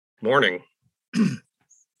Morning.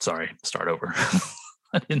 Sorry, start over.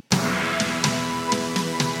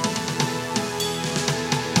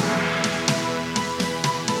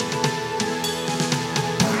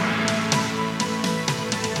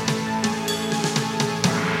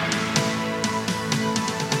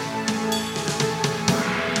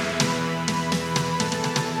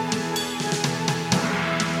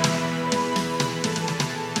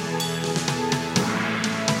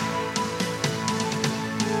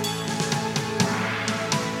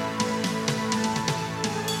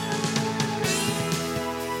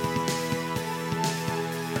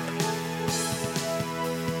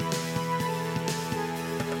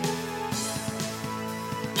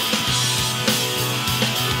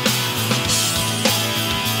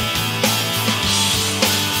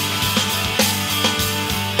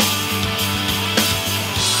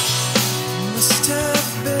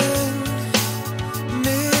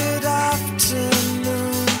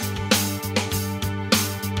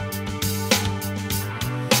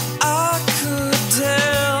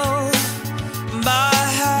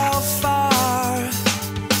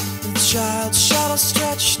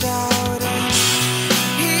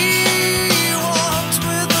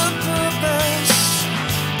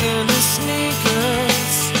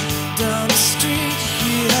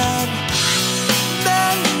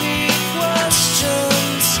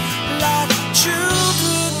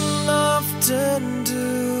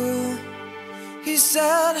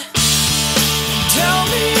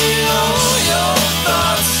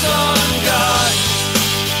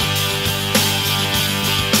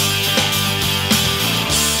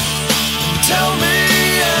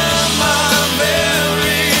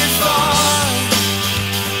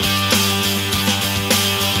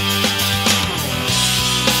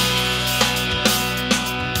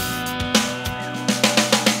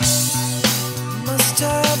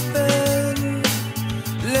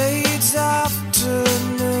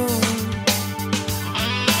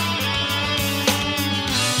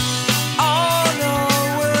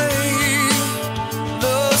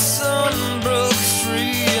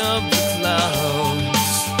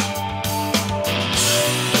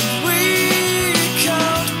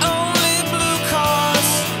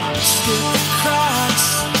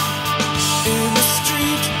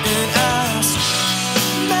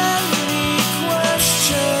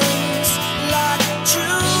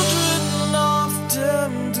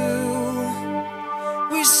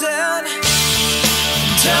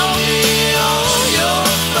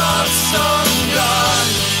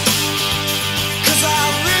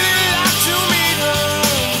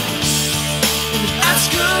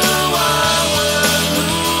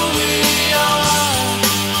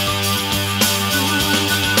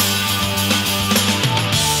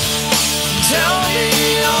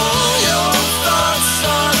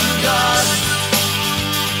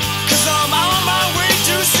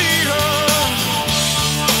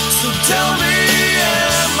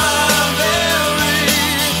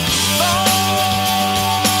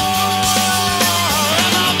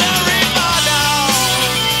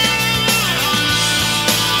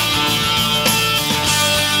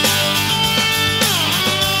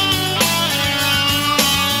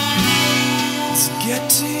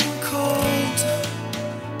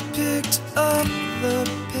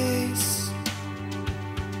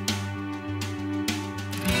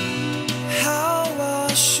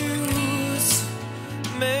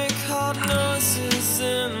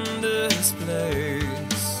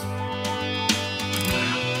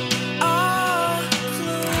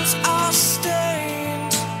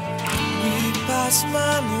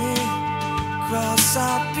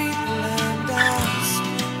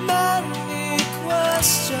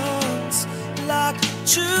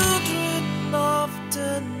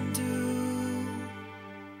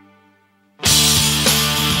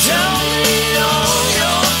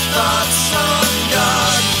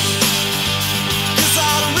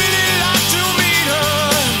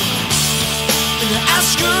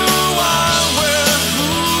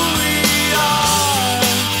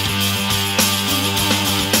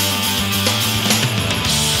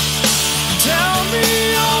 Tell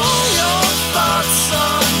me all your thoughts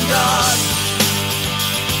on God,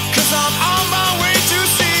 'cause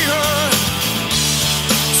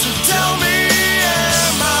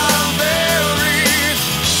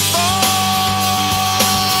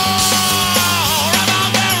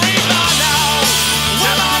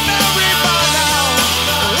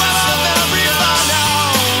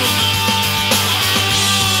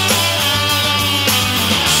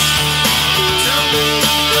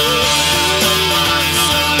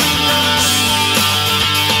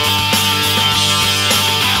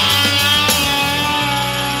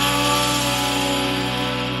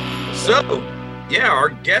So, yeah, our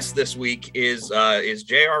guest this week is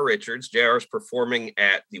J.R. Richards. J.R. is performing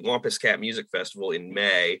at the Wampus Cat Music Festival in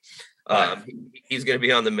May. He's going to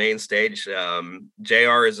be on the main stage.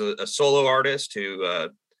 J.R. is a solo artist who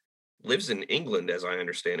lives in England, as I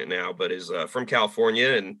understand it now, but is from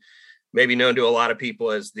California and maybe known to a lot of people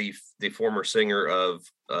as the former singer of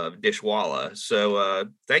Dishwalla. So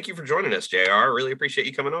thank you for joining us, JR. Really appreciate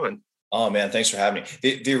you coming on. Oh man, thanks for having me.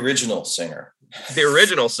 The original singer. The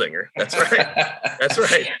original singer. That's right. That's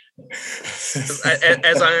right.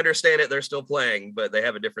 As I understand it, they're still playing, but they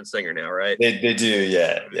have a different singer now, right? They do,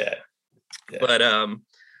 yeah. But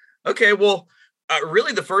okay, well,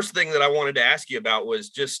 really, the first thing that I wanted to ask you about was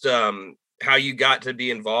just how you got to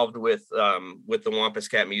be involved with the Wampus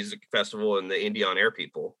Cat Music Festival and the Indie on Air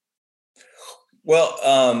people.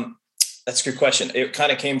 Well, that's a good question. It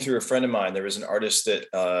kind of came through a friend of mine. There was an artist that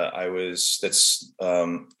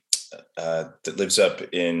that lives up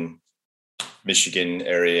in Michigan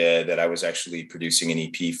area that I was actually producing an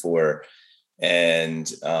EP for, and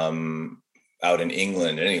out in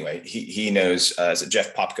England. Anyway, he knows is it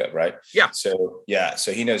Jeff Popka, right? Yeah. So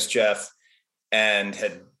he knows Jeff and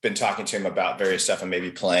had been talking to him about various stuff and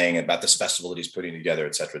maybe playing about this festival that he's putting together,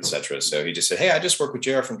 et cetera, et cetera. So he just said, "Hey, I just worked with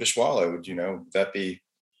JR from Dishwalla.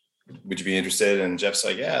 Would you be interested?" And Jeff's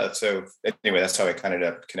like, "Yeah." So anyway, that's how I kind of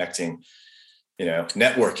ended up connecting,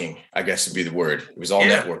 networking, I guess would be the word. It was all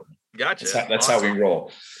networking. Gotcha. That's awesome. How we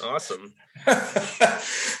roll. Awesome.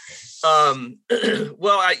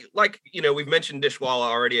 Well, we've mentioned Dishwalla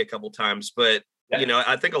already a couple times, but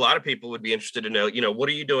I think a lot of people would be interested to know, what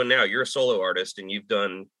are you doing now? You're a solo artist and you've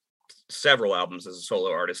done several albums as a solo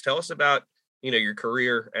artist. Tell us about, your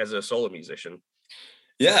career as a solo musician.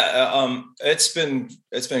 Yeah, it's been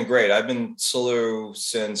great. I've been solo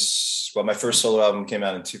since, my first solo album came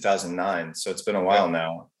out in 2009. So it's been a while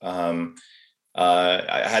now.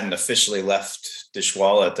 I hadn't officially left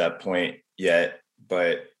Dishwalla at that point yet,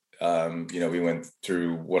 but we went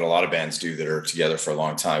through what a lot of bands do that are together for a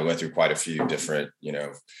long time. We went through quite a few different,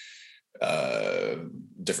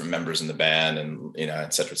 different members in the band and,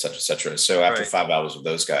 et cetera, et cetera, et cetera. So after 5 hours with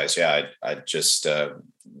those guys, I just,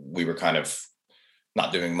 we were kind of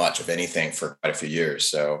not doing much of anything for quite a few years.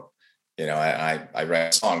 So, I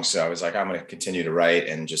write songs. So I was like, I'm going to continue to write,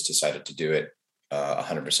 and just decided to do it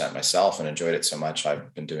 100% myself, and enjoyed it so much.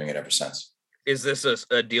 I've been doing it ever since. Is this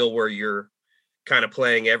a deal where you're kind of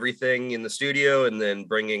playing everything in the studio and then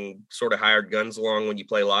bringing sort of hired guns along when you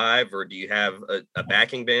play live, or do you have a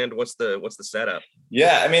backing band? What's the setup?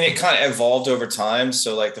 Yeah, I mean, it kind of evolved over time.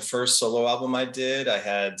 So like the first solo album I did, I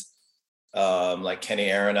had like Kenny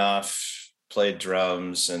Aronoff played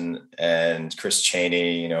drums, and Chris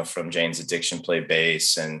Chaney, from Jane's Addiction, played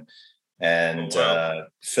bass, and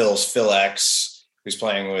Phil X, who's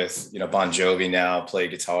playing with, Bon Jovi now,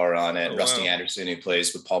 played guitar on it. Rusty Anderson, who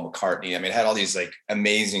plays with Paul McCartney. I mean, it had all these like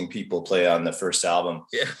amazing people play on the first album.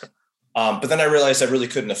 Yeah. But then I realized I really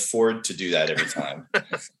couldn't afford to do that every time.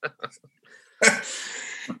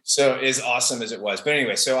 So as awesome as it was. But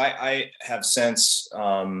anyway, so I have since,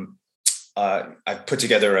 I've put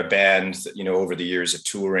together a band that, over the years of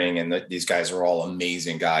touring, and these guys are all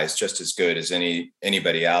amazing guys, just as good as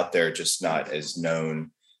anybody out there, just not as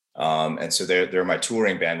known. And so they're my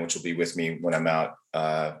touring band, which will be with me when I'm out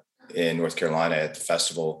in North Carolina at the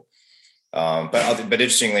festival. But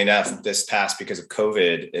interestingly enough, this past, because of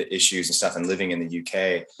COVID issues and stuff and living in the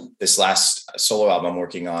UK, this last solo album I'm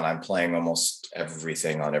working on, I'm playing almost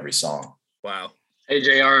everything on every song. Wow. Hey,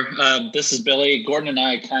 JR, this is Billy. Gordon and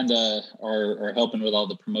I kind of are helping with all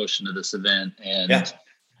the promotion of this event.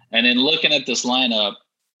 And in looking at this lineup,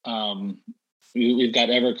 we've got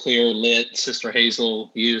Everclear, Lit, Sister Hazel,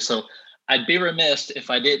 you. So I'd be remiss if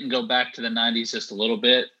I didn't go back to the 90s just a little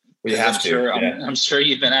bit. We have I'm sure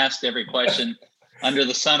you've been asked every question under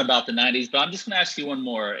the sun about the 90s, but I'm just going to ask you one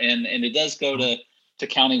more. And it does go to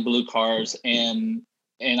Counting Blue Cars. And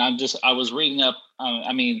I was reading up,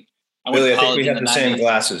 Billy, I think we have the same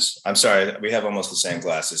glasses. I'm sorry, we have almost the same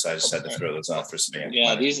glasses. I just had to throw those out for a second.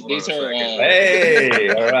 Yeah, these are. Hey,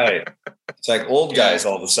 all right. It's like old guys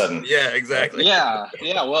all of a sudden. Yeah, exactly. Yeah.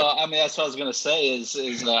 Well, that's what I was gonna say. Is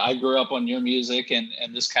I grew up on your music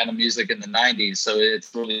and this kind of music in the '90s, so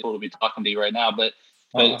it's really cool to be talking to you right now. But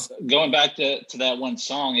going back to that one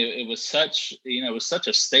song, it was such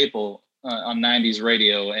a staple on '90s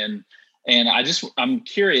radio, and I'm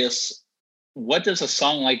curious. What does a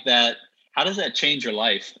song like that, how does that change your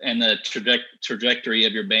life and the trajectory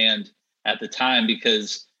of your band at the time?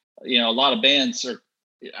 Because, a lot of bands are,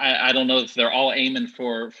 I don't know if they're all aiming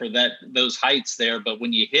for those heights there, but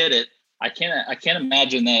when you hit it, I can't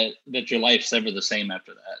imagine that your life's ever the same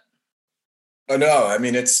after that. Oh no, I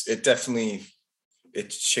mean it definitely it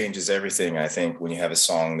changes everything. I think when you have a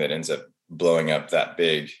song that ends up blowing up that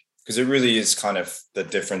big, because it really is kind of the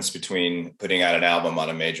difference between putting out an album on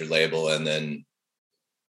a major label and then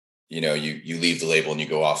you leave the label and you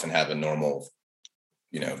go off and have a normal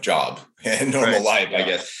job and normal life, I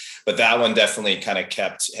guess. But that one definitely kind of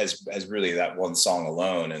has really, that one song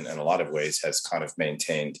alone, and in a lot of ways has kind of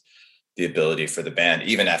maintained the ability for the band,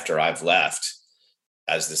 even after I've left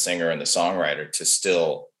as the singer and the songwriter, to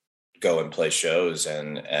still go and play shows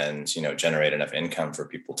and generate enough income for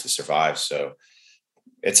people to survive. So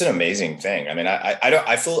it's an amazing thing. I mean,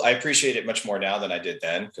 I appreciate it much more now than I did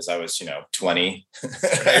then, because I was 20.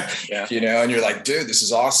 Yeah. And you're like, dude, this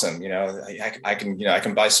is awesome. I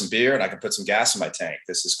can buy some beer and I can put some gas in my tank.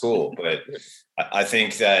 This is cool. But I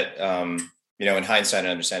think that in hindsight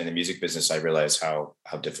and understanding the music business, I realize how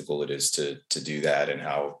difficult it is to do that, and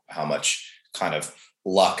how much kind of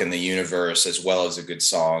luck in the universe, as well as a good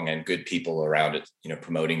song and good people around it,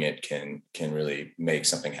 promoting it, can really make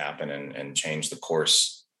something happen and change the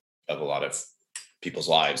course of a lot of people's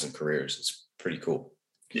lives and careers. It's pretty cool.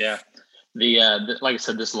 Yeah. The like I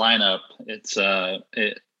said, this lineup, it's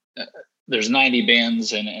there's 90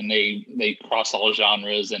 bands and they cross all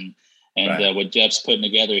genres, and right. What Jeff's putting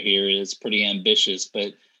together here is pretty ambitious,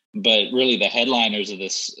 but really the headliners of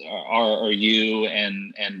this are you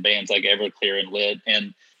and bands like Everclear and Lit.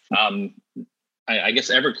 And I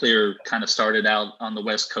guess Everclear kind of started out on the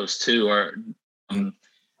West Coast too. Are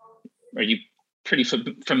you pretty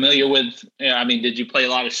familiar with? I mean, did you play a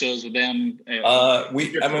lot of shows with them?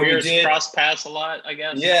 We did cross paths a lot, I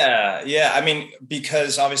guess. Yeah. I mean,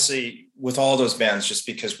 because obviously with all those bands, just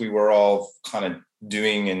because we were all kind of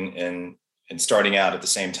doing and starting out at the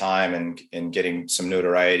same time and getting some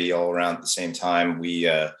notoriety all around at the same time, we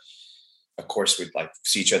of course we'd like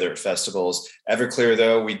see each other at festivals. Everclear,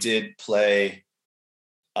 though, we did play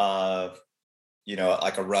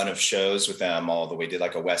like a run of shows with them all the way, did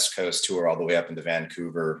like a West Coast tour all the way up into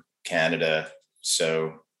Vancouver, Canada.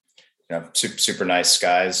 So super nice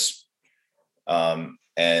guys.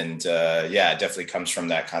 It definitely comes from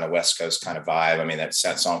that kind of West Coast kind of vibe. I mean, that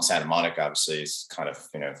song Santa Monica obviously is kind of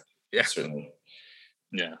certainly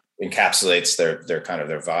encapsulates their kind of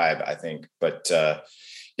their vibe, I think. But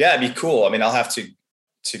it'd be cool. I mean, I'll have to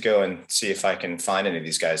go and see if I can find any of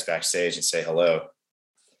these guys backstage and say hello.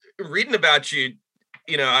 Reading about you,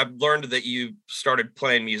 I've learned that you started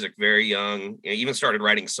playing music very young, even started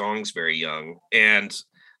writing songs very young. And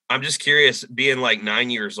I'm just curious, being like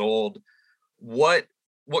 9 years old, what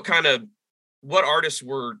artists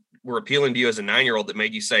were appealing to you as a 9-year-old that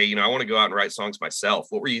made you say, I want to go out and write songs myself?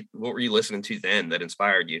 What were you listening to then that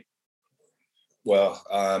inspired you? Well,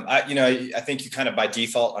 I think you kind of by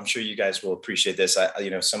default, I'm sure you guys will appreciate this.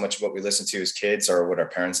 So much of what we listen to as kids are what our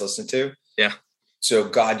parents listen to. Yeah. So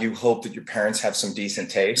God, you hope that your parents have some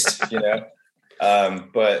decent taste, I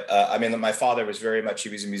mean, my father was very much, he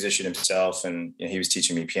was a musician himself, and he was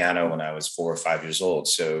teaching me piano when I was 4 or 5 years old.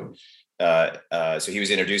 So he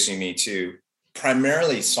was introducing me to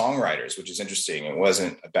primarily songwriters, which is interesting. It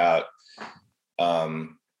wasn't about,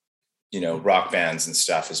 rock bands and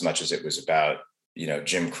stuff as much as it was about,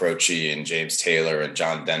 Jim Croce and James Taylor and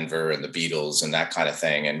John Denver and the Beatles and that kind of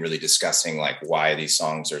thing, and really discussing like why these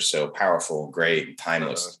songs are so powerful, great, and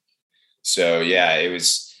timeless. So it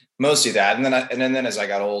was mostly that. And then as I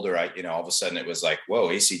got older, all of a sudden it was like,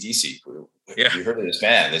 whoa, AC/DC. You heard of this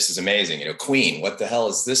band? This is amazing. Queen, what the hell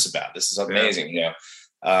is this about? This is amazing.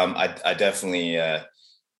 I definitely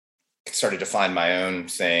started to find my own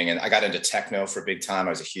thing, and I got into techno for a big time. I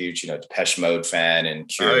was a huge, Depeche Mode fan and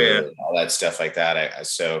Cure and all that stuff like that.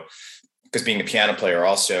 Because being a piano player,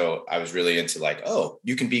 also, I was really into like, oh,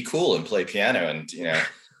 you can be cool and play piano, and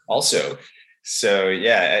also. So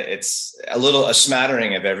it's a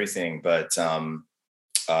smattering of everything, but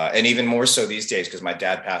and even more so these days, because my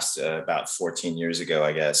dad passed about 14 years ago,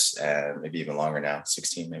 I guess, maybe even longer now,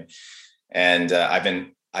 16 maybe. And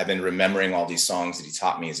I've been remembering all these songs that he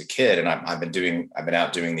taught me as a kid, and I've been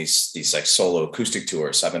out doing these like solo acoustic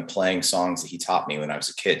tours. So I've been playing songs that he taught me when I was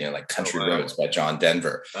a kid, like Country Roads by John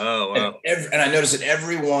Denver. Oh wow! And I noticed that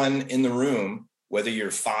everyone in the room, whether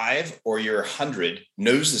you're 5 or you're 100,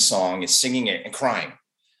 knows the song, is singing it and crying.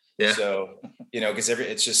 Yeah. So because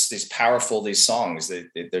it's just these powerful, these songs,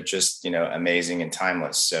 they're just amazing and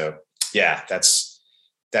timeless. So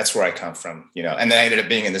that's where I come from. And then I ended up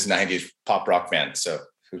being in this 90s pop rock band. So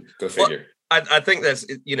go figure. Well, I think that's,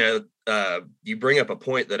 you bring up a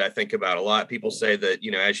point that I think about a lot. People say that,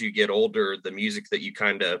 as you get older, the music that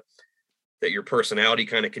that your personality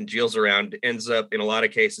kind of congeals around ends up in a lot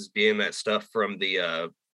of cases being that stuff from the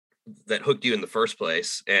that hooked you in the first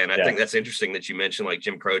place. And I think that's interesting that you mentioned like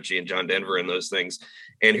Jim Croce and John Denver and those things.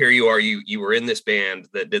 And here you are, you were in this band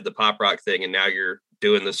that did the pop rock thing, and now you're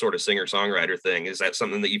doing this sort of singer-songwriter thing. Is that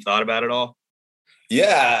something that you've thought about at all?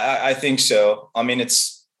 Yeah, I think so. I mean,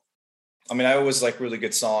 I always like really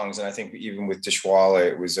good songs. And I think even with Dishwalla,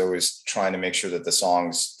 it was always trying to make sure that the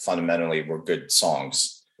songs fundamentally were good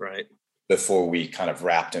songs. Right. Before we kind of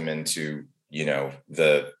wrapped them into, you know,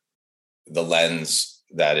 the lens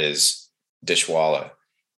that is Dishwalla,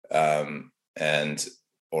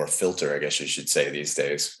 or filter, I guess you should say these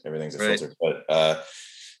days. Everything's a filter. But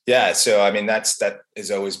yeah, so I mean, that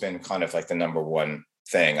has always been kind of like the number one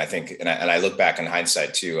thing, I think. And I look back in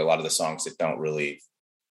hindsight too, a lot of the songs that don't really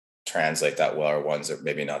translate that well are ones that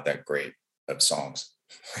maybe not that great of songs.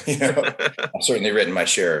 You know, I've certainly written my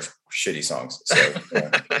share of shitty songs. So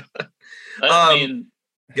I mean,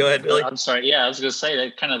 go ahead, Billy. I'm sorry. Yeah, I was going to say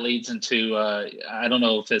that kind of leads into, I don't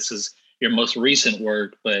know if this is your most recent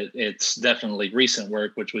work, but it's definitely recent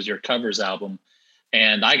work, which was your covers album.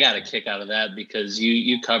 And I got a kick out of that because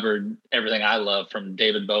you covered everything I love, from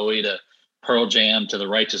David Bowie to Pearl Jam to the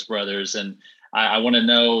Righteous Brothers. And I want to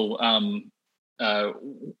know,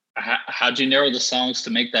 how'd you narrow the songs to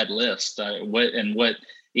make that list? What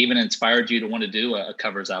even inspired you to want to do a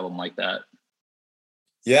covers album like that?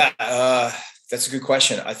 Yeah, that's a good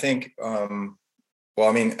question. I think, well,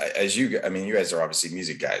 I mean, you guys are obviously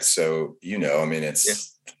music guys, so, you know, I mean,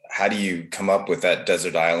 it's how do you come up with that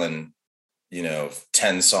Desert Island, you know,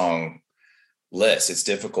 10 song list? It's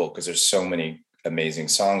difficult because there's so many amazing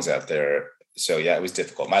songs out there. So yeah, it was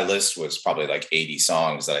difficult. My list was probably like 80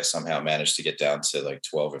 songs that I somehow managed to get down to like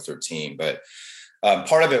 12 or 13. But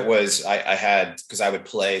part of it was I had, because I would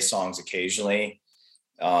play songs occasionally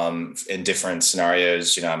in different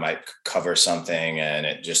scenarios. You know, I might cover something and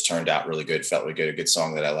it just turned out really good, felt really good, a good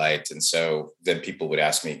song that I liked. And so then people would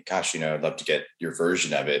ask me, gosh, you know, I'd love to get your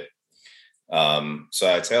version of it. So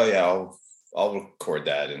I'd say, oh yeah, I'll record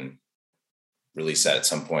that and release that at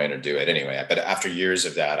some point or do it anyway. But after years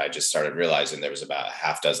of that, I just started realizing there was about a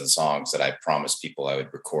half dozen songs that I promised people I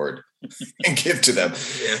would record and give to them.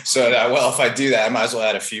 Yeah. So that, well, if I do that, I might as well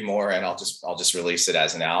add a few more, and I'll just release it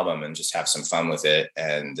as an album and just have some fun with it.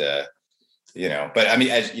 And, you know, but I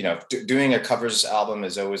mean, as you know, doing a covers album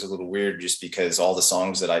is always a little weird just because all the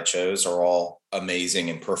songs that I chose are all amazing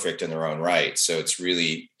and perfect in their own right. So it's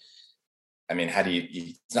really, I mean, how do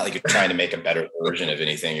it's not like you're trying to make a better version of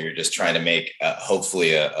anything. You're just trying to make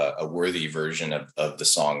hopefully a worthy version of the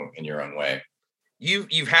song in your own way.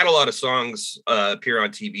 You've had a lot of songs appear on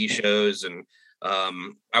TV shows, and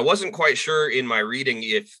I wasn't quite sure in my reading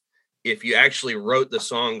if you actually wrote the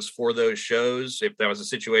songs for those shows, if that was a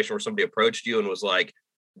situation where somebody approached you and was like,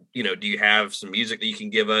 you know, do you have some music that you can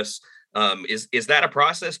give us? Is that a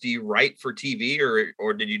process? Do you write for TV,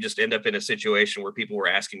 or did you just end up in a situation where people were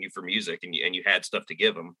asking you for music and you had stuff to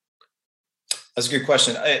give them? That's a good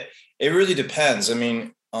question. It really depends. I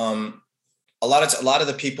mean, a lot of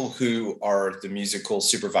the people who are the musical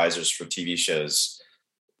supervisors for TV shows,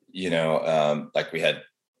 you know, like we had,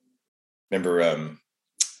 remember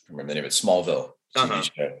the name of it, Smallville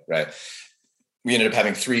TV show, right? We ended up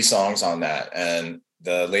having 3 songs on that, and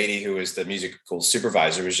the lady who was the musical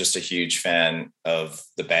supervisor was just a huge fan of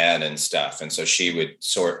the band and stuff. And so she would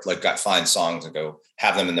find songs and go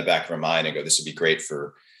have them in the back of her mind and go, this would be great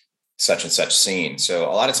for such and such scene. So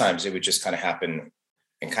a lot of times it would just kind of happen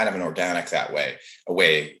in kind of an organic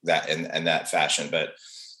way that in that fashion. But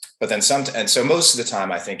then and so most of the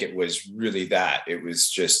time I think it was really that it was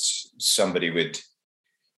just somebody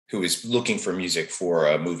who was looking for music for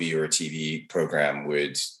a movie or a TV program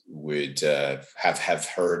would have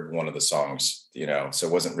heard one of the songs, you know, so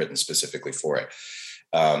it wasn't written specifically for it.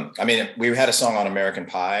 I mean, we had a song on American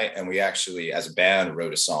Pie, and we actually, as a band,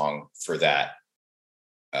 wrote a song for that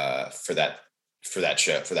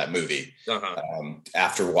show, for that movie,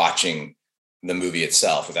 after watching the movie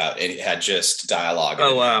itself it had just dialogue.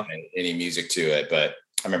 Oh, wow. And any music to it. But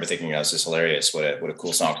I remember thinking, this is hilarious. What a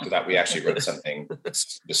cool song. So that we actually wrote something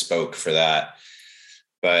bespoke for that.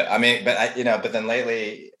 But I mean, but then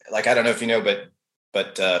lately, like, I don't know if you know,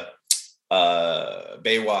 but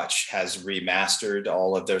Baywatch has remastered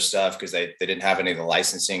all of their stuff because they didn't have any of the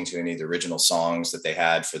licensing to any of the original songs that they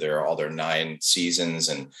had for all their 9 seasons.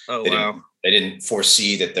 And they didn't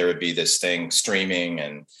foresee that there would be this thing streaming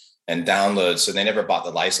and download. So they never bought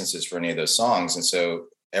the licenses for any of those songs. And so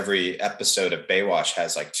every episode of Baywatch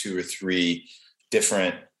has like 2 or 3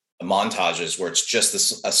 different montages where it's just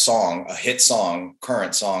a song, a hit song,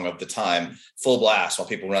 current song of the time, full blast while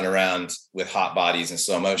people run around with hot bodies in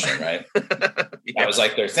slow motion, right? That was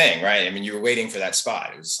like their thing, right? I mean, you were waiting for that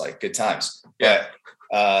spot. It was like good times. Yeah.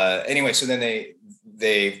 Anyway, so then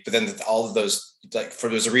but then all of those, like,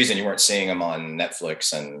 there's a reason you weren't seeing them on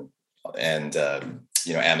Netflix and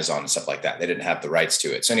Amazon and stuff like that. They didn't have the rights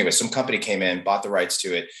to it. So anyway, some company came in, bought the rights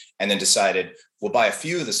to it, and then decided we'll buy a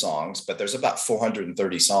few of the songs, but there's about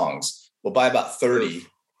 430 songs. We'll buy about 30,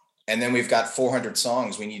 and then we've got 400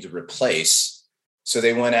 songs we need to replace. So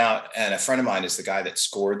they went out, and a friend of mine is the guy that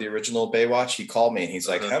scored the original Baywatch. He called me and he's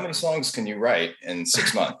like, how many songs can you write in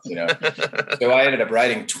 6 months? So I ended up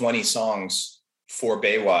writing 20 songs for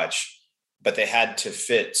Baywatch, but they had to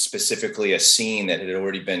fit specifically a scene that had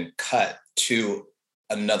already been cut to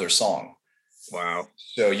another song. Wow.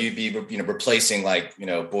 So you'd be, replacing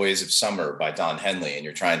Boys of Summer by Don Henley, and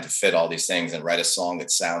you're trying to fit all these things and write a song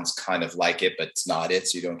that sounds kind of like it, but it's not it,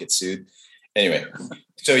 so you don't get sued. Anyway,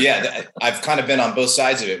 so yeah, I've kind of been on both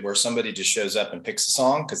sides of it, where somebody just shows up and picks a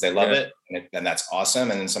song because they love it, and that's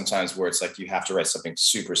awesome. And then sometimes where it's like you have to write something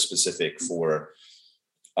super specific for,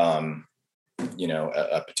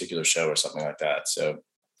 a particular show or something like that. So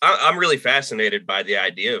I'm really fascinated by the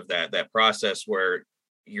idea of that process where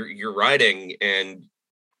you're writing, and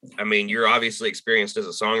I mean, you're obviously experienced as a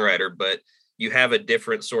songwriter, but you have a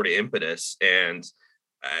different sort of impetus. And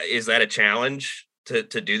is that a challenge to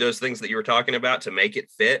do those things that you were talking about to make it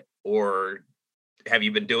fit, or have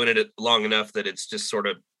you been doing it long enough that it's just sort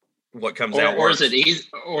of what comes out? Or is it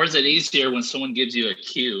easier when someone gives you a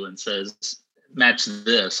cue and says, match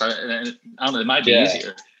this? I don't know, it might be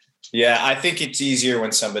easier. Yeah, I think it's easier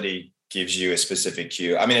when somebody gives you a specific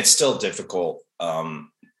cue. I mean, it's still difficult,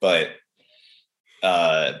 but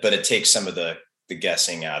it takes some of the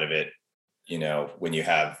guessing out of it, when you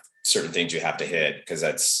have certain things you have to hit, because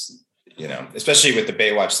that's, especially with the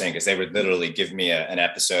Baywatch thing, because they would literally give me an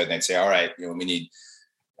episode and they'd say, all right, we need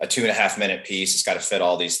a 2.5 minute piece. It's got to fit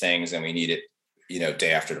all these things, and we need it,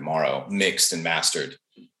 day after tomorrow, mixed and mastered.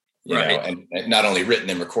 And not only written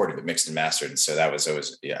and recorded, but mixed and mastered. And so that was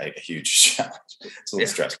always a huge challenge. It's a little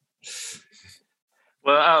stressful.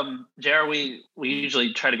 Well, Jared, we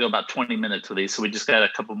usually try to go about 20 minutes with these, so we just got a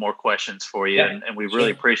couple more questions for you, and we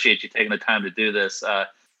really appreciate you taking the time to do this.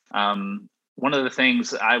 One of the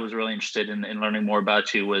things I was really interested in learning more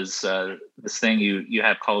about you was this thing you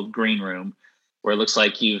have called Green Room, where it looks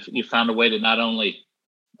like you've found a way to not only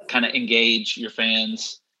kind of engage your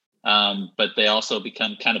fans, but they also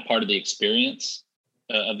become kind of part of the experience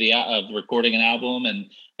of recording an album, and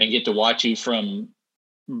get to watch you from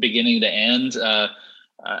beginning to end.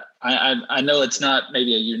 I know it's not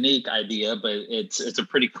maybe a unique idea, but it's a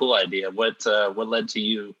pretty cool idea. What led to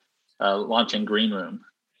you launching Green Room?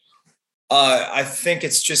 I think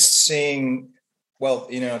it's just seeing,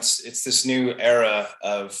 it's this new era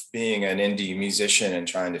of being an indie musician and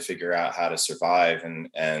trying to figure out how to survive, and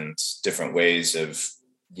different ways of,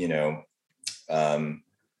 I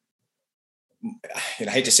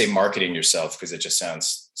hate to say marketing yourself because it just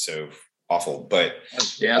sounds so awful, but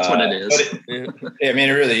that's what it is. I mean,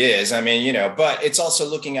 it really is. I mean, but it's also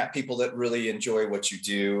looking at people that really enjoy what you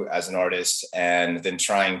do as an artist, and then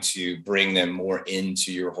trying to bring them more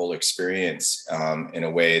into your whole experience in a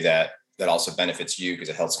way that also benefits you, because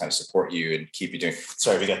it helps kind of support you and keep you doing.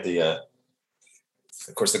 Sorry, we got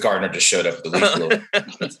of course, the gardener just showed up with the leaf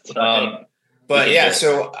blower. But yeah,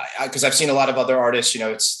 so because I've seen a lot of other artists,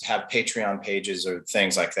 have Patreon pages or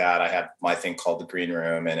things like that. I have my thing called the Green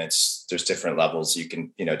Room, and there's different levels you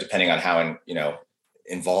can, depending on how,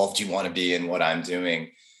 involved you want to be in what I'm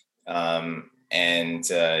doing. So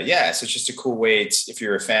it's just a cool way if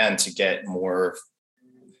you're a fan to get more,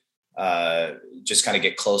 just kind of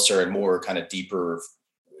get closer and more kind of deeper,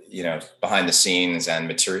 behind the scenes and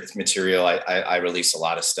material. I release a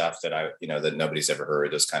lot of stuff that that nobody's ever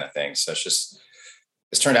heard, those kind of things. So it's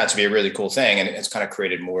turned out to be a really cool thing. And it's kind of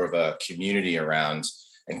created more of a community around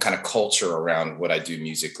and kind of culture around what I do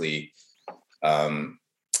musically. Like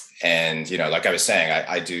I was saying,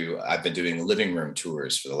 I've been doing living room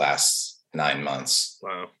tours for the last 9 months.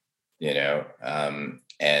 Wow.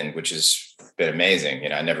 And which has been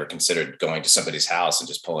amazing. I never considered going to somebody's house and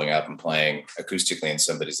just pulling up and playing acoustically in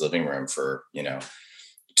somebody's living room for,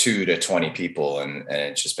 2 to 20 people. And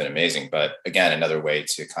it's just been amazing. But again, another way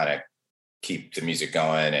to kind of keep the music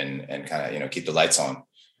going and kind of, keep the lights on.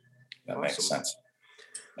 That makes sense.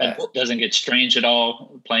 It doesn't get strange at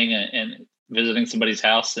all playing and visiting somebody's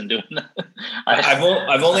house and doing that.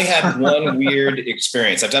 I've only had one weird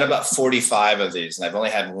experience. I've done about 45 of these, and I've only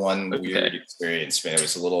had one weird experience. Man, it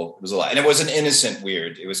was a lot, and it was an innocent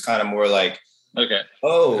weird. It was kind of more like, okay,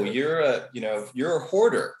 oh, you're a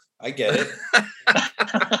hoarder. I get it.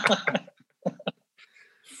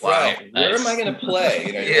 Wow. Right. Where am I going to play?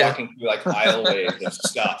 You know, you're walking through like aisleways of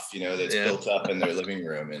stuff, you know, that's built up in their living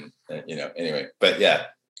room, and you know, anyway. But yeah,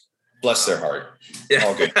 bless their heart. Yeah.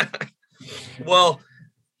 All good. Well,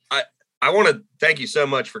 I want to thank you so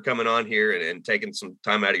much for coming on here and taking some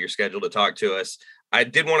time out of your schedule to talk to us. I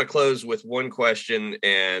did want to close with one question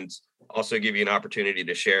and also give you an opportunity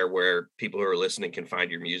to share where people who are listening can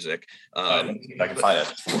find your music. I can find it.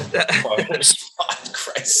 For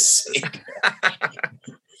Christ's sake.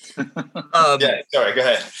 Yeah, sorry, go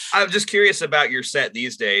ahead. I'm just curious about your set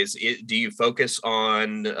these days. Do you focus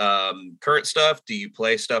on current stuff? Do you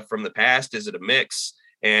play stuff from the past? Is it a mix?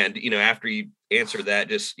 And, you know, after you answer that,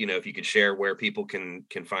 just, you know, if you could share where people can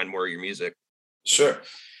find more of your music. Sure.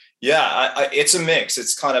 Yeah, it's a mix.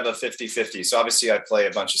 It's kind of a 50-50. So obviously I play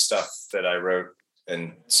a bunch of stuff that I wrote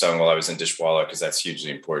and sung while I was in Dishwalla, because that's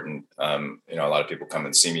hugely important. You know, a lot of people come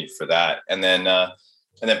and see me for that. And then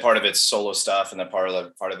part of it's solo stuff. And then part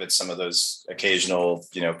of it's some of those occasional,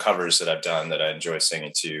 you know, covers that I've done that I enjoy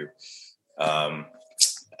singing too. So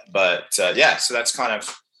that's kind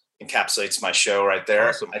of encapsulates my show right there.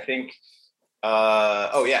 Awesome. I think,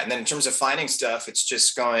 and then in terms of finding stuff, it's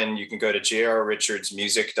just you can go to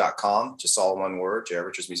jrrichardsmusic.com, just all one word,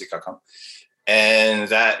 jrrichardsmusic.com. And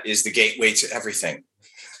that is the gateway to everything.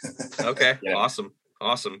 Okay. Yeah. Awesome.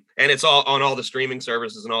 And it's all on all the streaming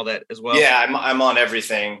services and all that as well. Yeah, I'm on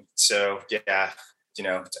everything. So yeah, you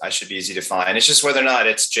know, I should be easy to find. It's just whether or not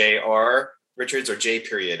it's J.R. Richards or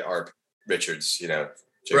J.R. Richards, you know,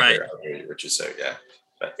 right. Richards. So yeah.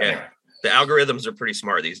 But yeah. Anyway. The algorithms are pretty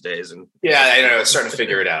smart these days. And yeah, I know. It's starting to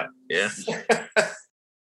figure it out. Yeah.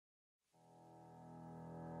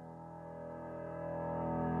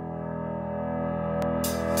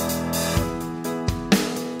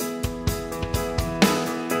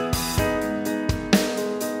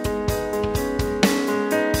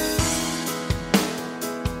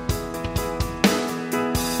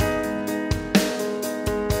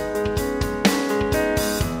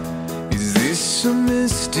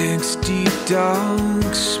 Deep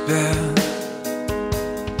dark spell,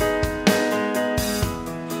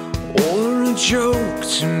 or a joke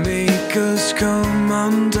to make us come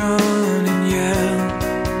undone and yell.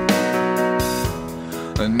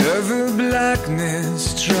 Another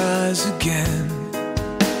blackness tries again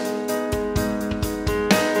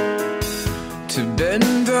to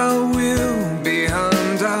bend our will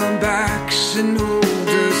behind our backs and hold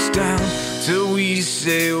us down till we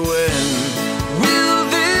say when.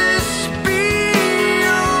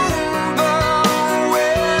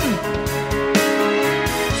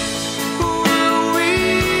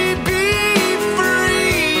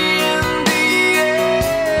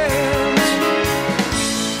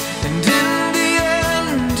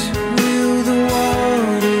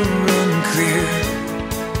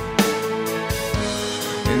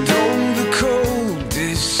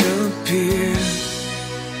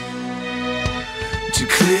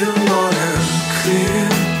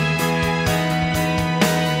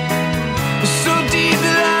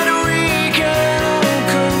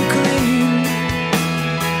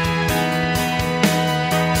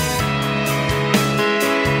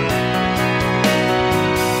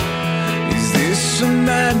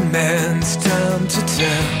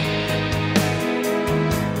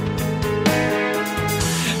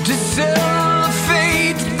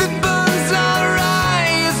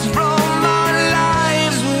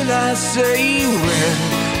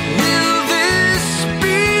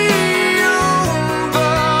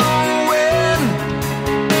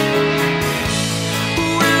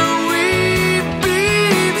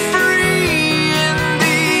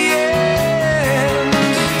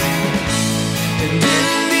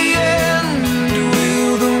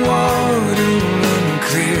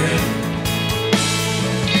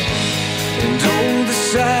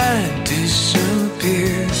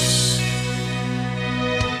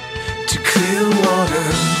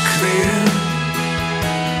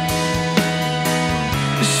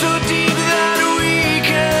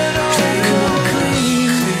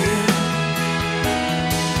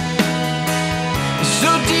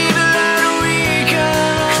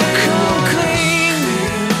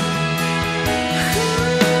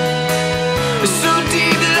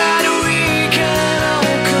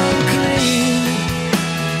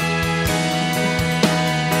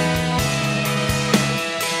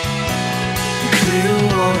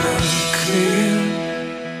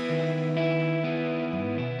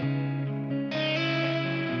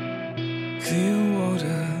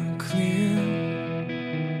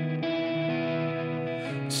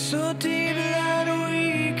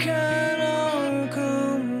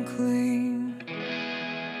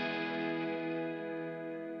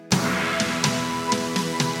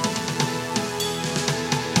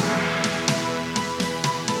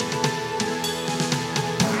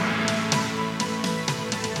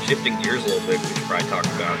 shifting gears a little bit, we should probably talk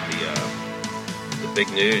about the big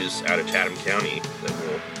news out of Chatham County that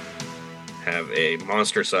will have a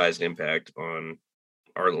monster-sized impact on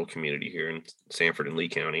our little community here in Sanford and Lee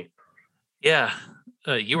County. Yeah,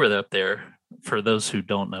 you were up there. For those who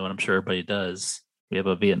don't know, and I'm sure everybody does, we have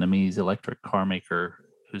a Vietnamese electric car maker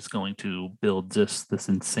who's going to build just this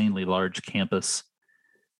insanely large campus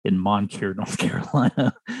in Moncure, North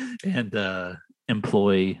Carolina, and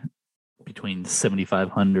employ between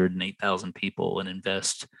 7,500 and 8,000 people and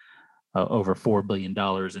invest over $4 billion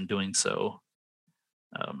in doing so.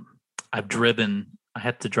 I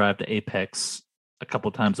have to drive to Apex a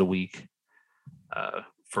couple times a week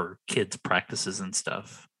for kids' practices and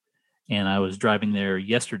stuff. And I was driving there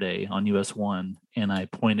yesterday on US 1, and I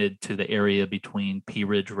pointed to the area between Pea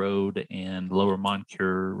Ridge Road and Lower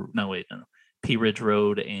Moncure. Pea Ridge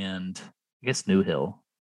Road and I guess New Hill,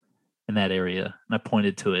 in that area. And I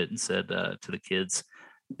pointed to it and said to the kids,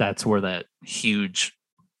 that's where that huge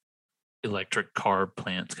electric car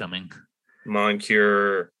plant's coming.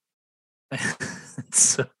 Moncure.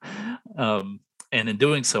 So, and in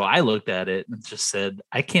doing so, I looked at it and just said,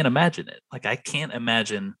 I can't imagine it. Like, I can't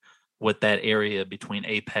imagine what that area between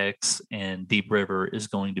Apex and Deep River is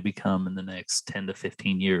going to become in the next 10 to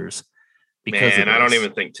 15 years. Man, I don't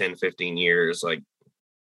even think 10, 15 years, like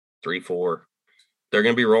 3, 4. They're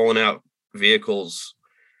going to be rolling out vehicles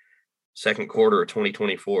second quarter of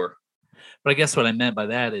 2024. But I guess what I meant by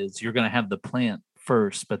that is you're going to have the plant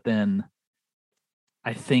first, but then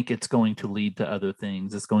I think it's going to lead to other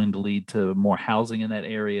things. It's going to lead to more housing in that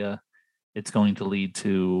area. It's going to lead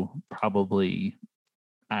to probably,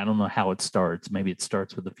 I don't know how it starts. Maybe it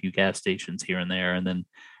starts with a few gas stations here and there, and then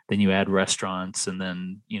you add restaurants, and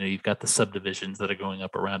then you've got the subdivisions that are going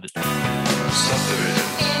up around it.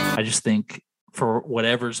 I just think for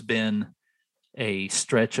whatever's been a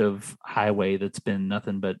stretch of highway that's been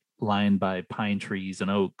nothing but lined by pine trees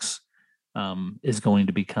and oaks is going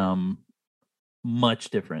to become much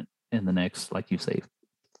different in the next, like you say,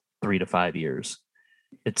 3 to 5 years.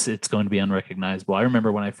 It's going to be unrecognizable. I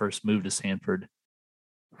remember when I first moved to Sanford,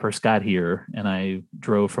 first got here, and I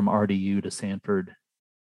drove from RDU to Sanford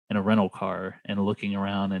in a rental car and looking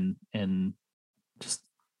around and just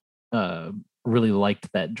really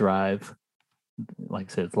liked that drive.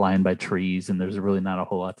 Like I said, it's lined by trees, and there's really not a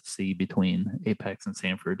whole lot to see between Apex and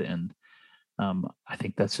Sanford. And I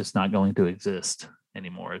think that's just not going to exist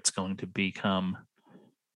anymore. It's going to become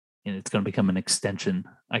an extension,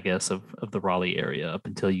 I guess, of the Raleigh area up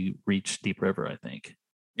until you reach Deep River, I think.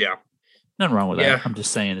 Yeah. Nothing wrong with that. I'm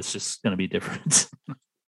just saying it's just going to be different.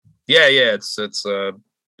 Yeah. It's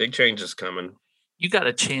big changes coming. You got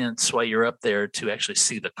a chance while you're up there to actually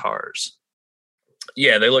see the cars.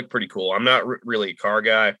 Yeah, they look pretty cool. I'm not really a car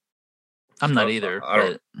guy. I'm not either.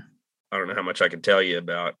 I don't know how much I can tell you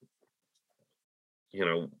about,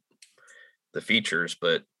 the features,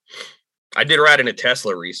 but I did ride in a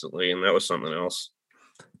Tesla recently, and that was something else.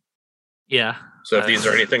 Yeah. So if these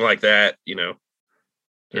are anything like that, they're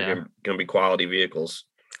going to be quality vehicles.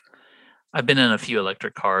 I've been in a few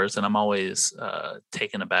electric cars, and I'm always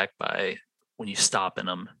taken aback by when you stop in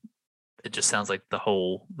them. It just sounds like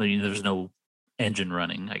there's no engine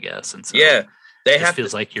running, I guess. And so it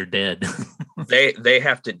feels like you're dead. they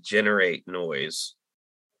have to generate noise,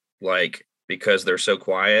 like, because they're so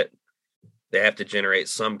quiet. They have to generate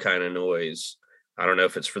some kind of noise. I don't know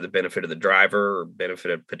if it's for the benefit of the driver or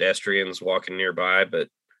benefit of pedestrians walking nearby, but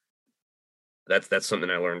that's something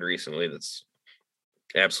I learned recently that's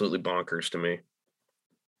absolutely bonkers to me.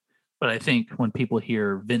 But I think when people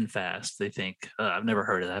hear VinFast, they think, I've never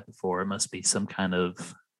heard of that before. It must be some kind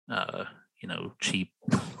of, cheap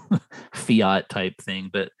Fiat type thing.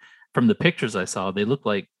 But from the pictures I saw, they look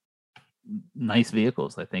like nice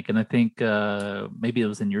vehicles, I think. And I think maybe it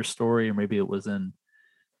was in your story, or maybe it was in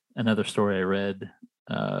another story I read.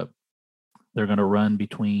 They're going to run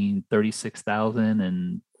between $36,000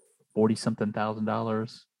 and $40-something thousand.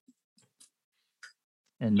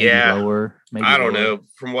 And maybe lower. Maybe I don't know.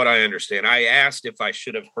 From what I understand, I asked if I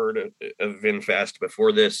should have heard of VinFast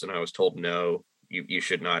before this, and I was told no, you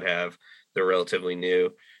should not have. They're relatively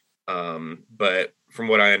new. But from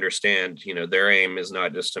what I understand, their aim is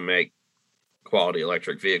not just to make quality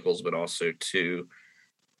electric vehicles, but also to,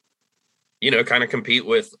 kind of compete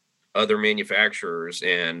with other manufacturers,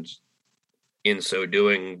 and in so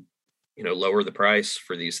doing, lower the price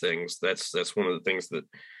for these things. That's one of the things that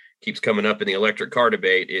keeps coming up in the electric car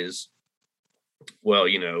debate is, well,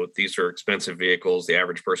 these are expensive vehicles. The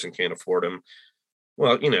average person can't afford them.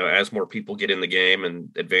 Well, as more people get in the game and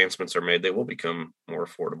advancements are made, they will become more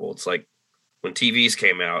affordable. It's like when TVs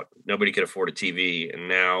came out, nobody could afford a TV. And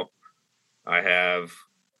now I have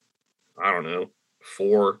I don't know,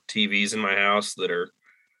 4 TVs in my house that are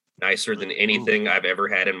nicer than anything I've ever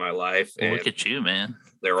had in my life. Well, look at you, man.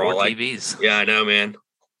 They're 4 all like TVs. Yeah, I know, man.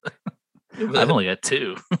 I've only got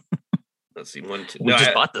 2. Let's see, 1, 2. We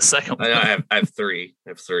just bought the second one. I have 3. I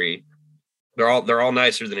have 3. They're all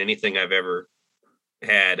nicer than anything I've ever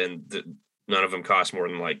had, and none of them cost more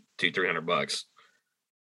than like $200-$300.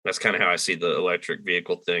 That's kind of how I see the electric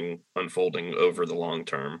vehicle thing unfolding over the long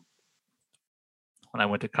term. When I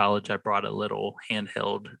went to college, I brought a little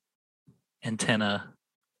handheld antenna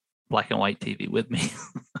black and white TV with me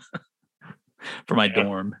for my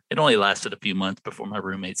dorm. It only lasted a few months before my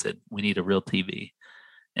roommate said, we need a real TV.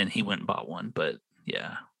 And he went and bought one. But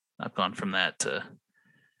yeah, I've gone from that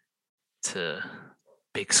to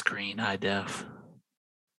big screen, high def.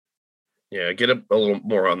 Yeah, get a little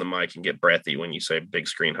more on the mic and get breathy when you say big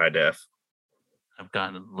screen, high def. I've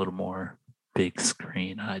gotten a little more big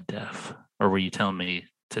screen, high def. Or were you telling me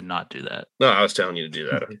to not do that? No, I was telling you to do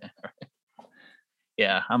that.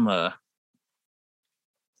 Yeah, I'm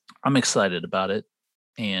excited about it.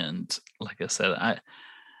 And like I said,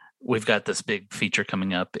 we've got this big feature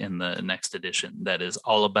coming up in the next edition that is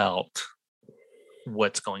all about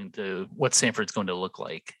what Sanford's going to look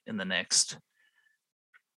like in the next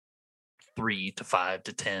 3 to 5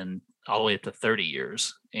 to 10, all the way up to 30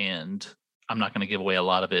 years. And I'm not going to give away a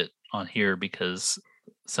lot of it on here because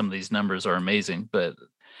some of these numbers are amazing, but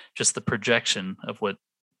just the projection of what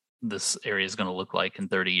this area is going to look like in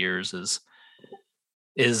 30 years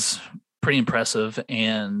is pretty impressive.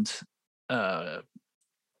 And there's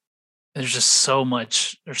so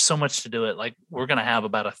much to do it. Like, we're going to have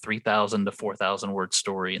about a 3,000 to 4,000 word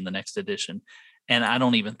story in the next edition. And I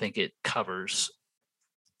don't even think it covers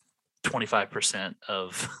 25%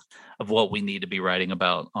 of what we need to be writing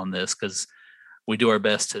about on this, because we do our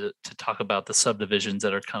best to talk about the subdivisions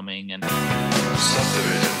that are coming and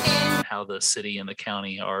how the city and the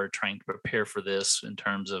county are trying to prepare for this in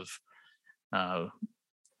terms of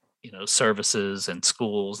services and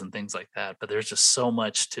schools and things like that. But there's just so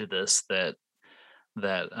much to this that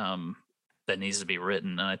needs to be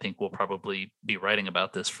written, and I think we'll probably be writing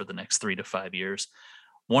about this for the next 3 to 5 years.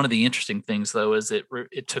 One of the interesting things, though, is it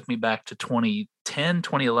took me back to 2010,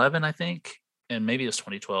 2011, I think, and maybe it was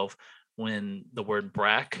 2012, when the word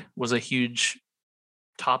BRAC was a huge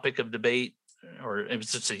topic of debate, or it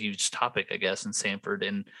was just a huge topic, I guess, in Sanford.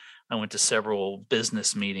 And I went to several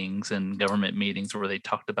business meetings and government meetings where they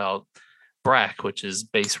talked about BRAC, which is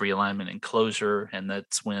base realignment and closure. And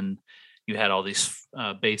that's when you had all these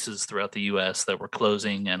bases throughout the U.S. that were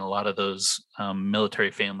closing, and a lot of those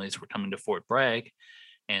military families were coming to Fort Bragg.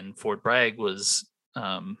 And Fort Bragg was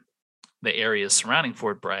the areas surrounding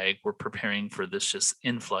Fort Bragg were preparing for this just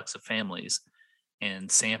influx of families. And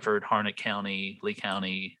Sanford, Harnett County, Lee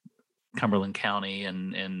County, Cumberland County,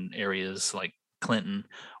 and areas like Clinton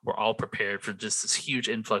were all prepared for just this huge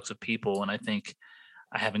influx of people. And I think,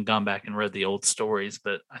 I haven't gone back and read the old stories,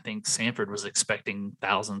 but I think Sanford was expecting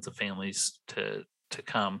thousands of families to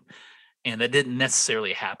come. And that didn't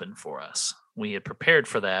necessarily happen for us. We had prepared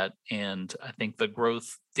for that. And I think the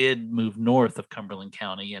growth did move north of Cumberland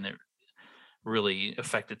County, and it really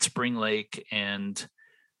affected Spring Lake. And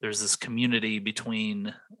there's this community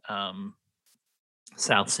between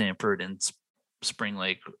South Sanford and Spring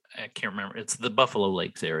Lake. I can't remember. It's the Buffalo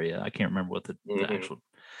Lakes area. I can't remember what the actual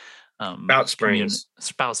Spout Springs.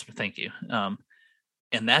 Thank you.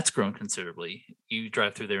 And that's grown considerably. You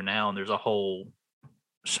drive through there now, and there's a whole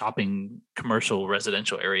shopping, commercial,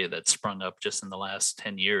 residential area that's sprung up just in the last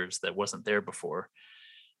 10 years that wasn't there before.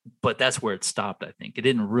 But that's where it stopped, I think. It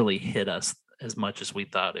didn't really hit us as much as we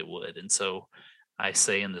thought it would. And so I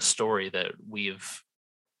say in the story that we've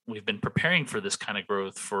been preparing for this kind of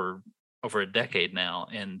growth for over a decade now.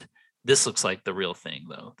 And this looks like the real thing,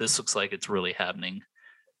 though. This looks like it's really happening.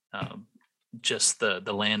 Just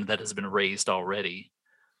the land that has been raised already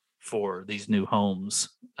for these new homes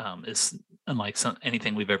is unlike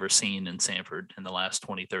anything we've ever seen in Sanford in the last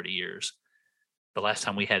 20, 30 years. The last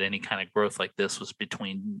time we had any kind of growth like this was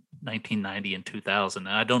between 1990 and 2000.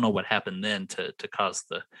 And I don't know what happened then to cause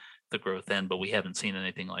the growth then, but we haven't seen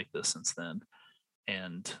anything like this since then.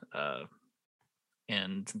 And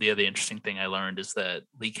the other interesting thing I learned is that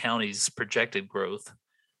Lee County's projected growth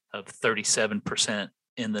of 37%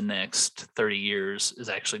 in the next 30 years is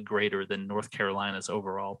actually greater than North Carolina's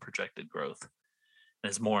overall projected growth. And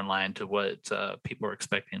it's more in line to what people are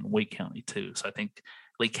expecting in Wake County too. So I think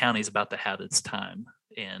Lee County is about to have its time,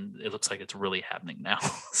 and it looks like it's really happening now.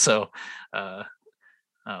 So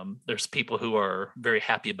there's people who are very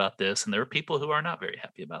happy about this, and there are people who are not very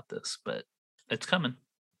happy about this, but it's coming.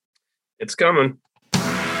 It's coming.